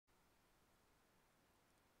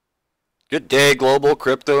Good day, global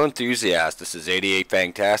crypto enthusiast. This is 88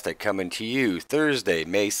 Fantastic coming to you Thursday,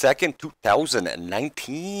 May 2nd,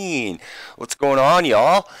 2019. What's going on,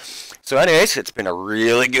 y'all? So, anyways, it's been a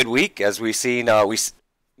really good week as we seen. We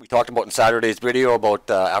talked about in Saturday's video about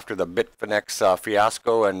after the Bitfinex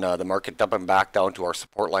fiasco and the market dumping back down to our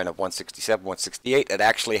support line of 167, 168. It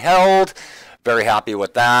actually held. Very happy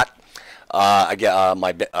with that. Again,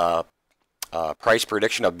 my price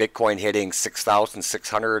prediction of Bitcoin hitting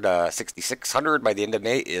 6,600, 6,600 by the end of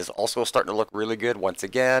May is also starting to look really good once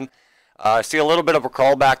again. I see a little bit of a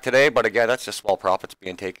crawlback today, but again, that's just small profits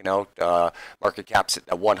being taken out. Market cap's at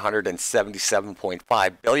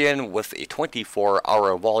 177.5 billion with a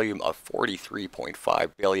 24-hour volume of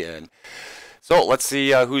 43.5 billion. So let's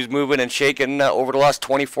see who's moving and shaking over the last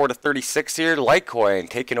 24 to 36 here. Litecoin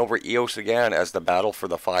taking over EOS again as the battle for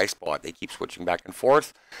the 5 spot. They keep switching back and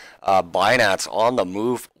forth. Binance on the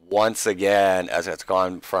move once again as it's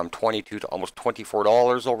gone from 22 to almost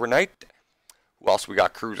 $24 overnight. Who else we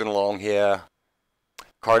got cruising along here?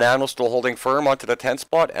 Cardano still holding firm onto the 10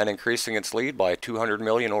 spot and increasing its lead by 200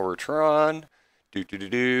 million over Tron.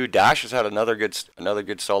 Dash has had another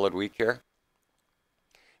good solid week here.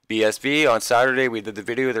 BSV on Saturday we did the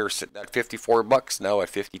video. They were sitting at 54 bucks, now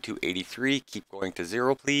at 52.83. Keep going to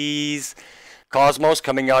zero, please. Cosmos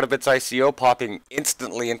coming out of its ICO, popping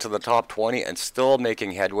instantly into the top 20 and still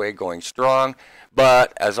making headway, going strong.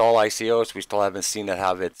 But as all ICOs, we still haven't seen it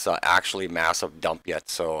have its actually massive dump yet.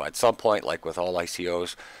 So at some point, like with all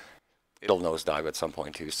ICOs, it'll nosedive at some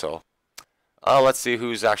point too. So let's see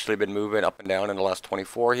who's actually been moving up and down in the last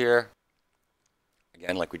 24 here.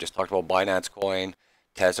 Again, like we just talked about, Binance Coin,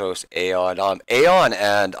 Tezos, Aeon. Aeon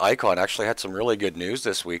and Icon actually had some really good news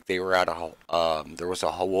this week. They were at there was a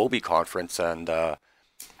Huobi conference, and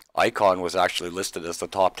Icon was actually listed as the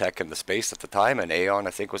top tech in the space at the time, and Aeon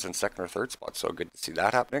I think was in second or third spot. So good to see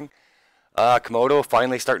that happening. Komodo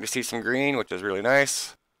finally starting to see some green, which is really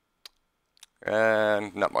nice.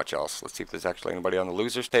 And not much else. Let's see if there's actually anybody on the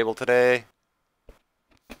losers table today.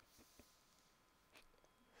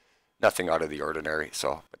 Nothing out of the ordinary.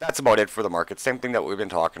 So, but that's about it for the market. Same thing that we've been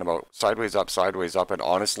talking about. Sideways up, sideways up. And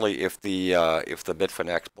honestly, if the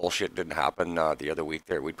Bitfinex bullshit didn't happen the other week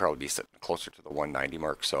there, we'd probably be sitting closer to the 190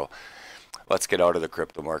 mark. So let's get out of the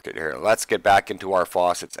crypto market here. Let's get back into our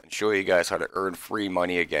faucets and show you guys how to earn free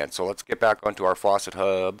money again. So let's get back onto our faucet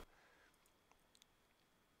hub.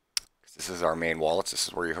 This is our main wallets. This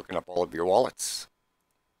is where you're hooking up all of your wallets.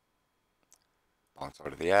 Bounce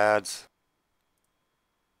out of the ads.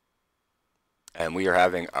 And we are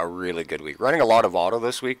having a really good week. Running a lot of auto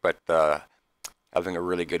this week, but having a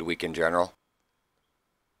really good week in general.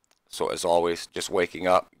 So as always, just waking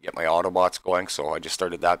up, get my Autobots going. So I just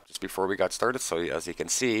started that just before we got started. So as you can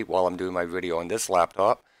see, while I'm doing my video on this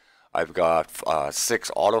laptop, I've got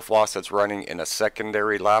 6 auto faucets running in a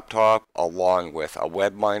secondary laptop, along with a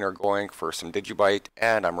web miner going for some Digibyte,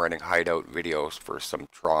 and I'm running hideout videos for some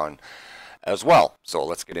Tron as well. So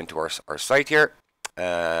let's get into our site here.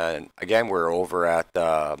 And again, we're over at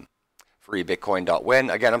freebitcoin.win.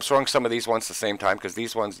 Again, I'm throwing some of these ones at the same time because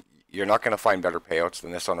these ones, you're not going to find better payouts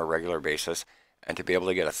than this on a regular basis. And to be able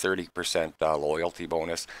to get a 30% loyalty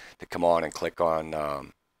bonus to come on and click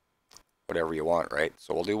on whatever you want, right?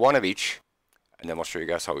 So we'll do one of each, and then we'll show you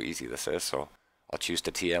guys how easy this is. So I'll choose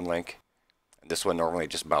the TM link. And this one normally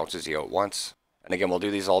just bounces you out once. And again, we'll do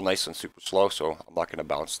these all nice and super slow, so I'm not going to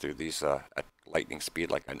bounce through these at lightning speed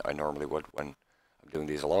like I normally would when I'm doing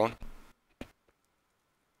these alone.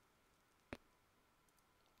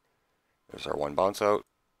 There's our one bounce out.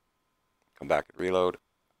 Come back and reload.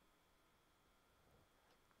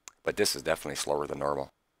 But this is definitely slower than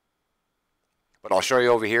normal. But I'll show you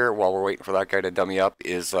over here while we're waiting for that guy to dummy up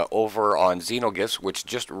is over on XenoGifts, which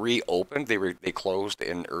just reopened. They closed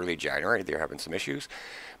in early January. They're having some issues,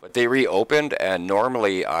 but they reopened. And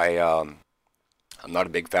normally I'm not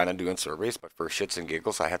a big fan of doing surveys, but for shits and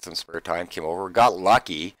giggles, I had some spare time, came over, got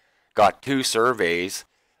lucky, got 2 surveys,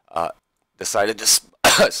 decided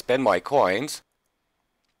to spend my coins,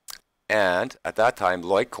 and at that time,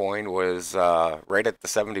 Litecoin was right at the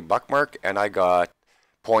 70 buck mark, and I got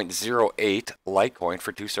 0.08 Litecoin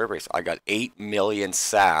for 2 surveys. I got 8 million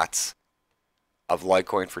sats of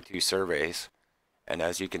Litecoin for 2 surveys, and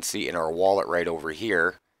as you can see in our wallet right over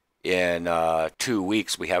here, in 2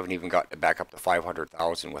 weeks, we haven't even gotten it back up to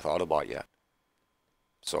 500,000 with Autobot yet.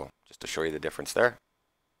 So, just to show you the difference there.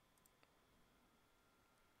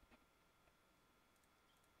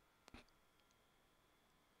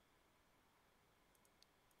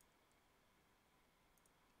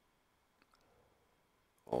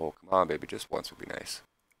 Oh, come on, baby. Just once would be nice.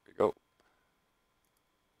 There we go.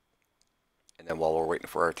 And then while we're waiting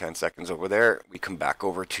for our 10 seconds over there, we come back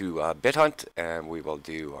over to BitHunt and we will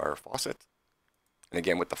do our faucet. And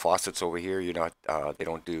again, with the faucets over here, you're not, they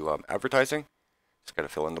don't do advertising. Just got to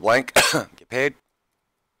fill in the blank, get paid.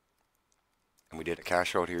 And we did a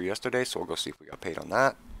cash out here yesterday, so we'll go see if we got paid on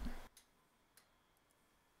that.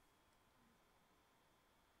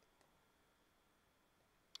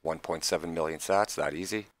 $1.7 million sats, that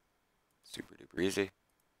easy. Super duper easy.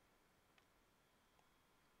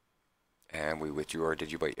 And we withdrew our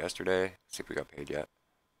Digibite yesterday. See if we got paid yet.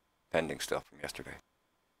 Pending still from yesterday.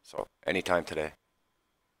 So anytime today,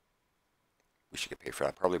 we should get paid for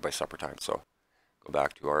that, probably by supper time. So go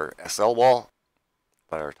back to our SL wall,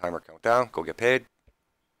 let our timer count down, go get paid.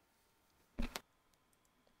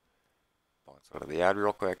 Bounce out of the ad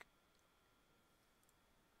real quick.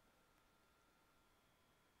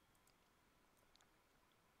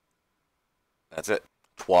 That's it.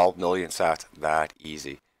 12 million sats, that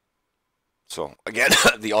easy. So again,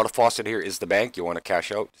 the auto faucet here is the bank. You want to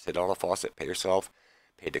cash out, just hit auto faucet, pay yourself,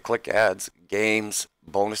 pay to click ads, games,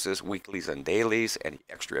 bonuses, weeklies and dailies, any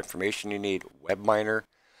extra information you need, web miner.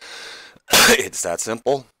 It's that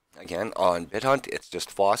simple. Again, on BitHunt, it's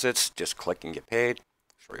just faucets, just click and get paid.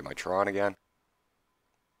 Show you my Tron again.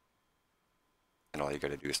 And all you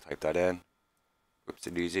got to do is type that in. Whoops,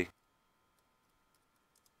 it easy.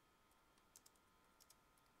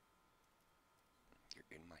 You're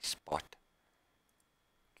in my spot.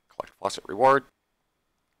 Collect faucet reward.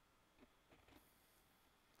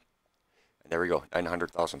 And there we go,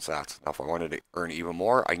 900,000 sats. Now if I wanted to earn even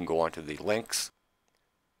more, I can go onto the links,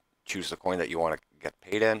 choose the coin that you want to get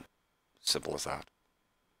paid in. Simple as that.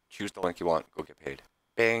 Choose the link you want, go get paid.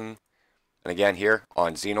 Bing. And again here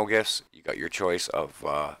on XenoGifts, you got your choice of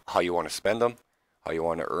how you want to spend them, how you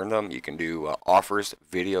want to earn them. You can do offers,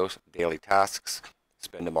 videos, daily tasks,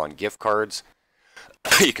 spend them on gift cards.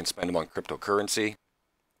 You can spend them on cryptocurrency.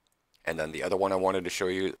 And then the other one I wanted to show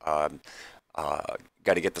you, got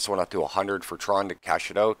to get this one up to 100 for Tron to cash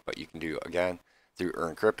it out, but you can do, again, through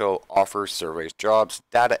Earn Crypto, offers, surveys, jobs,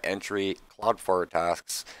 data entry, Cloudflower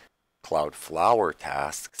tasks,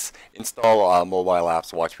 install mobile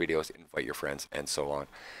apps, watch videos, invite your friends, and so on.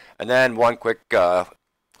 And then one quick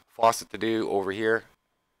faucet to do over here,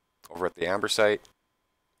 over at the Amber site.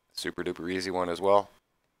 Super duper easy one as well.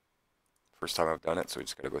 First time I've done it, so we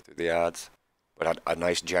just got to go through the ads. But a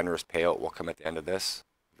nice generous payout will come at the end of this.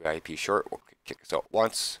 VIP short will kick us out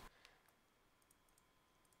once.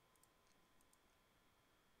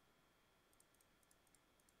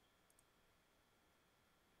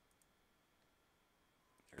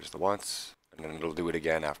 There's the once, and then it'll do it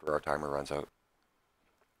again after our timer runs out.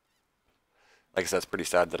 Like I said, it's pretty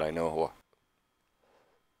sad that I know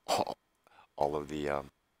all of the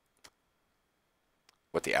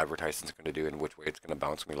what the advertisements going to do and which way it's going to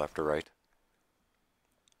bounce me left or right.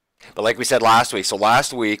 But like we said last week, so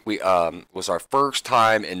last week we was our first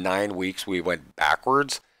time in 9 weeks we went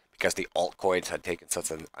backwards because the altcoins had taken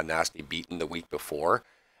such a nasty beating the week before.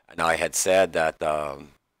 And I had said that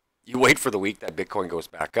you wait for the week that Bitcoin goes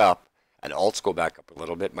back up and alts go back up a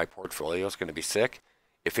little bit. My portfolio is going to be sick.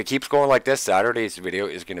 If it keeps going like this, Saturday's video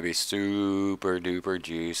is going to be super duper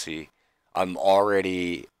juicy. I'm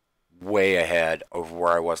already way ahead of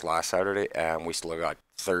where I was last Saturday, and we still got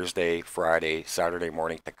Thursday, Friday, Saturday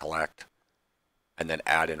morning to collect and then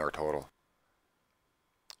add in our total.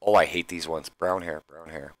 Oh, I hate these ones. Brown hair, brown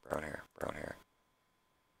hair, brown hair, brown hair.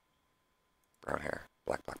 Brown hair,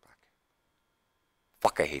 black, black, black.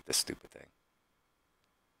 Fuck, I hate this stupid thing.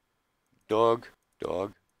 Dog,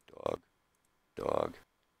 dog, dog, dog,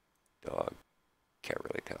 dog. Can't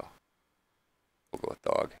really tell. We'll go with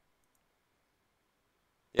dog.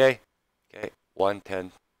 Yay. Okay, 1,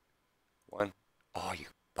 10, 1. Oh, you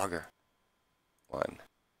bugger. 1,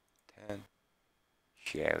 10.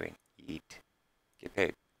 Sharing, eat. Get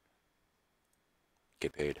paid.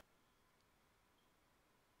 Get paid.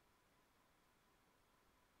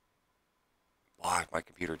 Why, my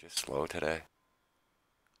computer just slow today.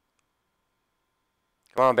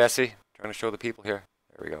 Come on, Bessie. I'm trying to show the people here.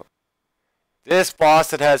 There we go. This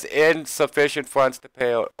faucet has insufficient funds to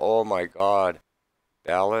pay out. Oh my god.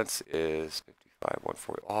 Balance is 55,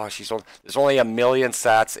 140. Oh, there's only 1 million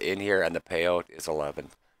sats in here and the payout is 11.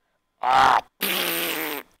 Ah,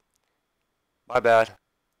 my bad.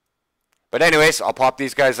 But anyways, I'll pop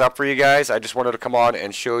these guys up for you guys. I just wanted to come on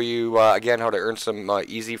and show you again how to earn some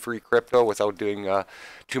easy free crypto without doing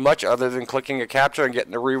too much other than clicking a captcha and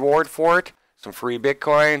getting a reward for it. Some free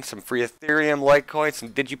Bitcoin, some free Ethereum, Litecoin, some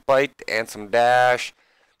Digibite, and some Dash.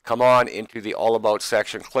 Come on into the All About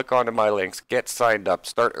section, click onto my links, get signed up,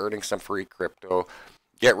 start earning some free crypto.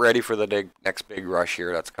 Get ready for the next big rush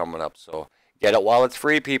here that's coming up. So Get it while it's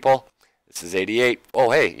free, people. This is 88.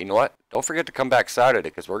 Oh, hey, you know what? Don't forget to come back Saturday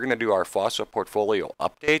because we're going to do our faucet portfolio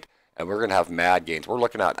update and we're going to have mad gains. We're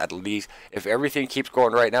looking at least, if everything keeps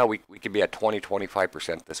going right now, we could be at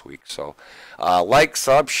 20-25% this week. So like,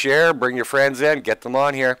 sub, share, bring your friends in, get them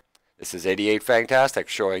on here. This is 88 Fantastic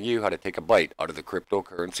showing you how to take a bite out of the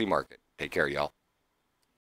cryptocurrency market. Take care, y'all.